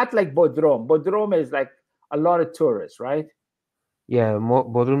touristy, but not like Bodrum. Bodrum is like a lot of tourists, right? yeah.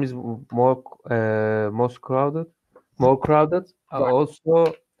 Bodrum is most crowded, more crowded. Right.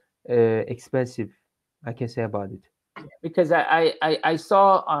 Also expensive. I can say about it. Because I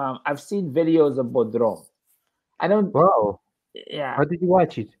saw I've seen videos of Bodrum. I don't Wow, Yeah. how did you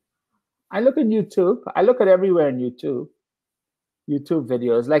watch it? I look at YouTube. I look at everywhere in YouTube. YouTube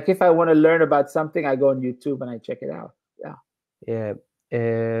videos. Like if I want to learn about something, I go on YouTube and I check it out. Yeah. Yeah,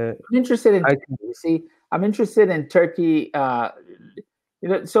 uh, I'm interested in I Turkey. You see, I'm interested in Turkey.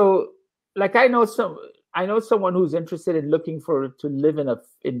 So like I know someone who's interested in looking for to live in a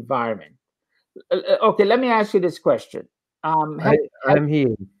environment. Okay, let me ask you this question. I I'm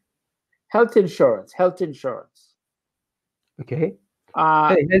here. Health insurance, health insurance. Okay. Uh,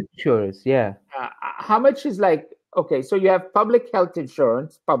 Health insurance. Yeah. how much is like, okay, so you have public health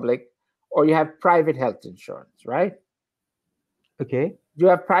insurance, public, or you have private health insurance, right? Okay. Do you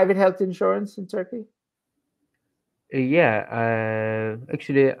have private health insurance in Turkey? Yeah.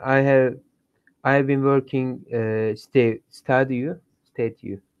 Actually, I have been working state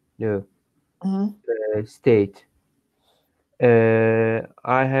you no Mhm. state.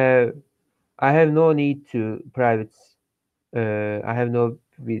 I have no need to private. I have no.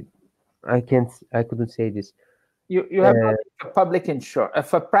 I couldn't say this. You have no need for public insurance,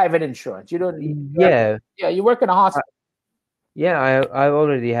 for private insurance. You don't need. Yeah. You work in a hospital. Yeah, I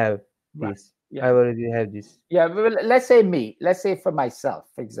already have Right. this. Yeah. I already have this. Yeah, well, let's say for myself,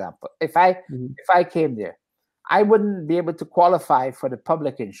 for example, if I came there, I wouldn't be able to qualify for the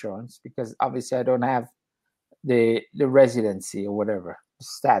public insurance because obviously I don't have the residency or whatever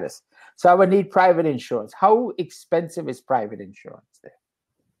status. So I would need private insurance. How expensive is private insurance there?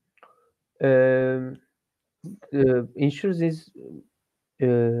 Insurance is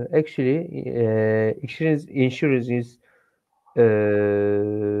actually insurance is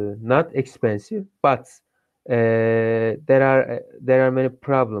not expensive, but there are many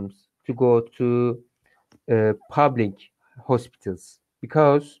problems to go to public hospitals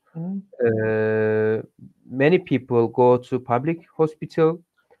because many people go to public hospital,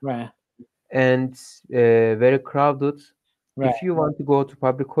 Right. and very crowded. Right. If you want to go to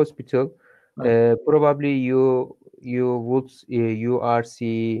public hospital, Right. probably you are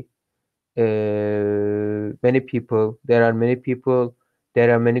see many people. There are many people.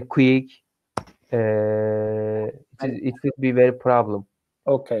 There are many quick. It will be very problem,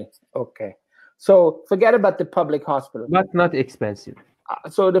 Okay. So forget about the public hospital. but not expensive.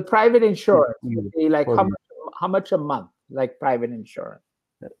 So the private insurance would be like For you. how much a month, like private insurance?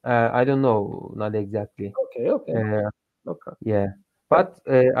 I don't know, not exactly. Okay. Yeah, but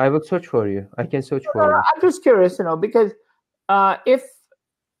I will search for you. I can search for you. I'm just curious, because if,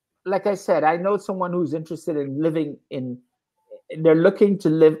 like I said, I know someone who's interested in living they're looking to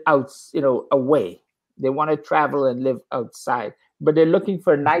live out, away. They want to travel and live outside, but they're looking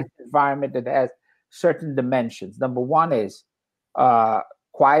for a nice environment that has certain dimensions. Number one is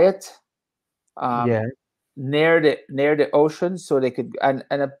quiet, Yeah. near the ocean, so they could and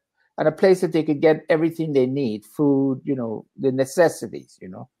a place that they could get everything they need, food, the necessities,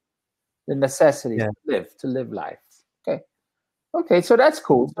 Yeah. to live life. Okay, so that's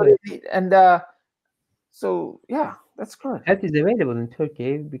cool. So yeah, that's good. That is available in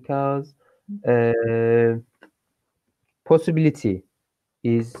Turkey because possibility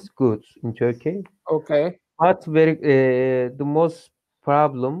is good in Turkey, Okay. but the most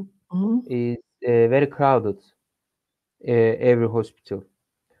problem is very crowded. Every hospital,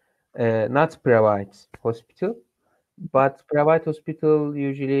 not private hospital, but private hospital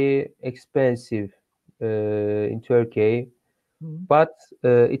usually expensive in Turkey. But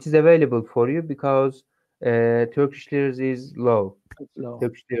it is available for you because Turkish lira is low. It's low.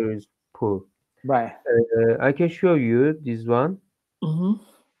 Turkish lira is poor. Right. I can show you this one.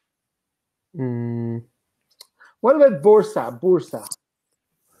 What about Bursa?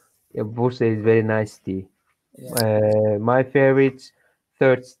 Yeah, Bursa is very nice tea. Yeah. My favorite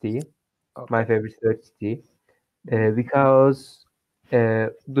third tea. Okay. My favorite third tea. Because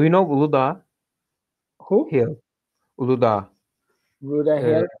do you know Uludağ? Who? Hill. Uludağ. Ruda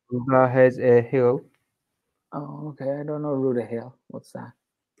Hill. Uludağ has a hill. Oh, okay. I don't know Ruda Hill. What's that?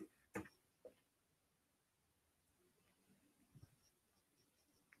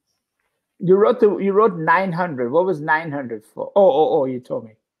 You wrote 900. What was 900 for? Oh, you told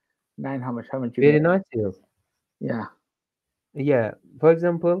me. How much you Very get? nice hill. Yeah. Yeah. For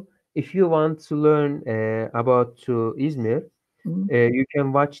example, if you want to learn about İzmir, you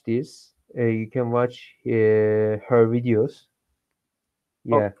can watch this. You can watch her videos.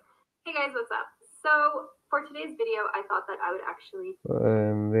 Yeah. Hey guys, what's up? So for today's video, I thought that I would actually.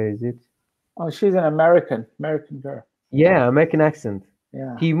 Where is it? Oh, she's an American girl. Yeah, American accent.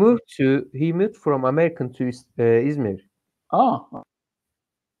 Yeah. He moved from American to İzmir. Oh.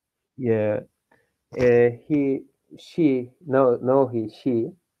 Yeah. She.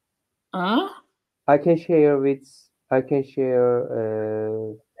 I can share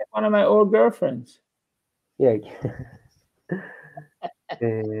one of my old girlfriends. Yeah.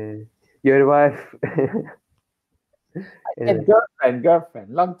 Your wife.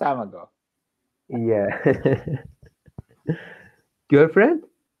 Girlfriend, long time ago. Yeah. Girlfriend?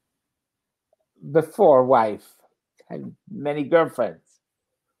 Before wife. Had many girlfriends.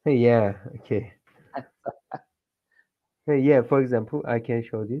 Yeah, okay. Yeah, for example, I can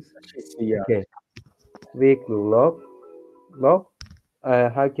show this. Okay. Weekly log.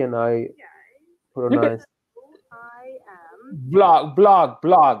 How can I pronounce? I am. Blog. BLOG.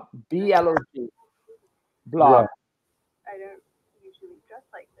 Blog. I don't usually dress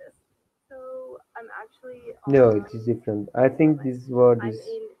like this, so I'm actually. No, it is different. I think this word is.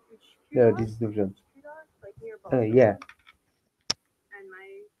 No, this is different. Like nearby. Yeah. And my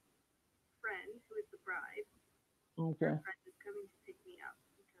friend, who is the bride. Okay. Her friend is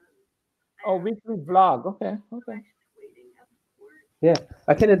Oh, weekly vlog. Okay, okay, Yeah,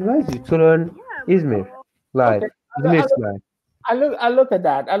 I can advise you to learn Izmir live. okay. Izmir's live. I look at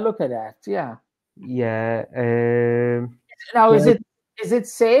that. I look at that. Yeah. Yeah. Now, Well, is it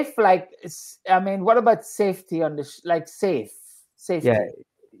safe? Like, I mean, what about safety on the like yeah, safety?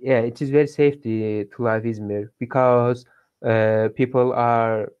 yeah. It is very safety to live Izmir because people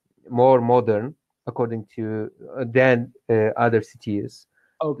are more modern according to than other cities.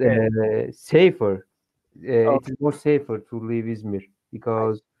 Okay. Safer. Oh, It is more safer to live Izmir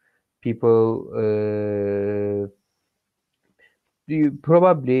because people you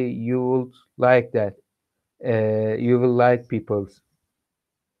would like that. You will like people's.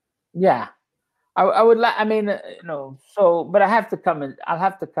 yeah. I would like. I mean, So, but I have to come and I'll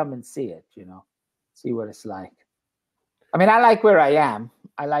have to come and see it. See what it's like. I mean, I like where I am.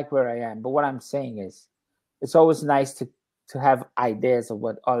 I like where I am. But what I'm saying is, it's always nice to have ideas of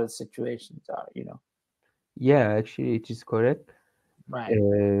what other situations are. Yeah, actually, it is correct. Right.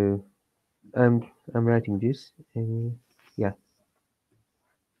 I'm writing this. Yeah.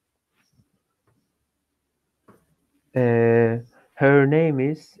 Her name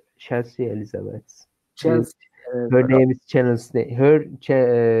is Chelsea Elizabeth. Chelsea. Her name is Channel's name. Her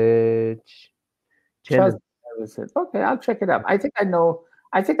Chelsea. channel. Okay, I'll check it out. I think I know.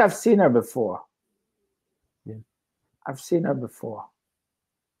 I think I've seen her before. Yeah. I've seen her before.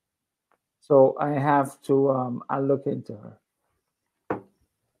 So I have to. I'll look into her.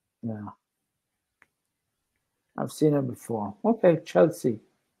 Yeah. I've seen her before. Okay, Chelsea.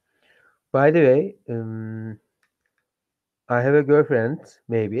 By the way, I have a girlfriend,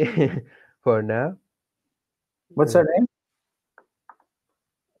 maybe for now. What's her name?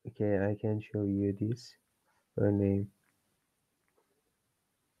 Okay, I can show you this. Her name.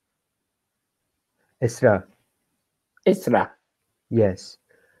 Esra. Isra. Yes.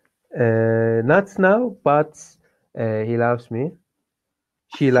 Not now, but he loves me.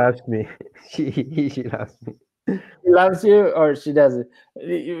 She loves me. She loves me. She loves you or she doesn't.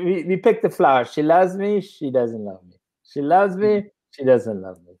 We pick the flower. She loves me. She doesn't love me. She loves me. She doesn't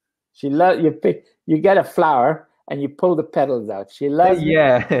love me. You pick. You get a flower and you pull the petals out. She loves me.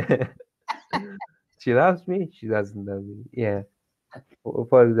 Yeah. She loves me. She doesn't love me. Yeah.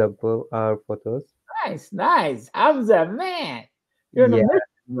 For example, our photos. Nice, nice. Hamza, man. You're on a Yeah. mission,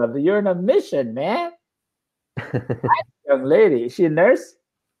 brother. You're on a mission, man. Young lady. Is she a nurse?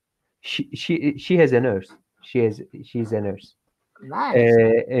 She has a nurse. She's a nurse.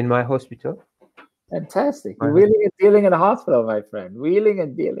 Nice. In my hospital. Fantastic. My Wheeling and dealing in a hospital, my friend. Wheeling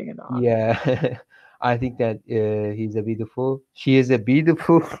and dealing in a hospital. Yeah. I think that she is a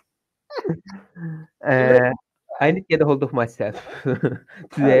beautiful. I need to get a hold of myself.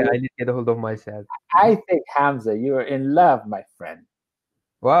 Today, I need to get a hold of myself. I think, Hamza, you are in love, my friend.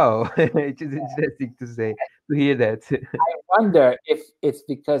 Wow. It is interesting to hear that. I wonder if it's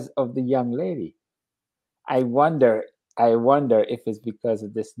because of the young lady. I wonder if it's because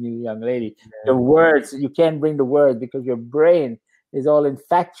of this new young lady. The words, you can't bring the words because your brain is all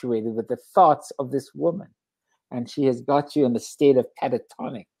infatuated with the thoughts of this woman. And she has got you in a state of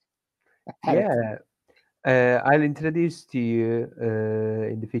catatonic. Yeah. I'll introduce to you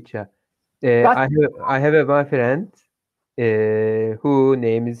in the future. I have my friend who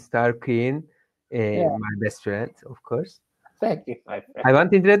name is Star Queen, my best friend, of course. Thank you, my friend. I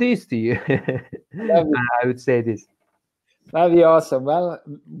want to introduce to you. I would say this. That'd be awesome. Well,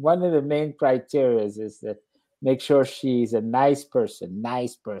 one of the main criteria is that make sure she's a nice person,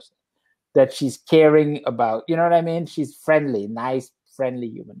 that she's caring about, you know what I mean? She's friendly, nice, friendly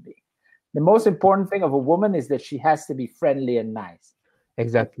human being. The most important thing of a woman is that she has to be friendly and nice.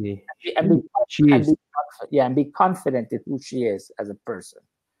 Exactly. And be confident in who she is as a person.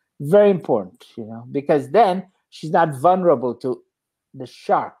 Very important, because then she's not vulnerable to the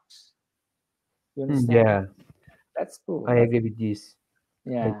sharks. You understand? Yeah. That's cool. I agree with this.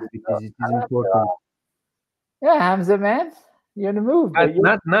 Yeah. It is important. Yeah, Hamza, man. You're in the move.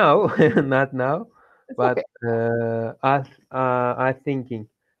 Not now. Not now. It's But okay.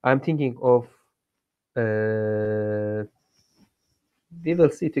 I'm thinking of we will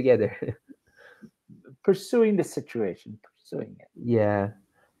see together. Pursuing the situation, pursuing it. Yeah.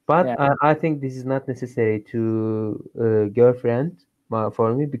 But Yeah. I think this is not necessary to girlfriend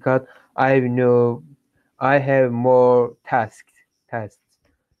for me because I know I have more tasks.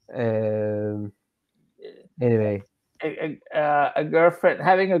 Anyway, A girlfriend,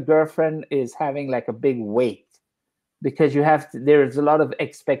 having a girlfriend is having like a big weight because there's a lot of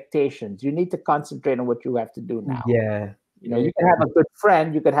expectations. You need to concentrate on what you have to do now. yeah. You can have a good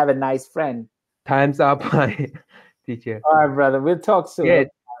friend, you could have a nice friend. Time's up, my teacher. All right, brother. We'll talk soon. Yeah,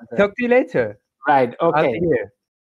 Talk to you later. Right. I'll be Okay. here.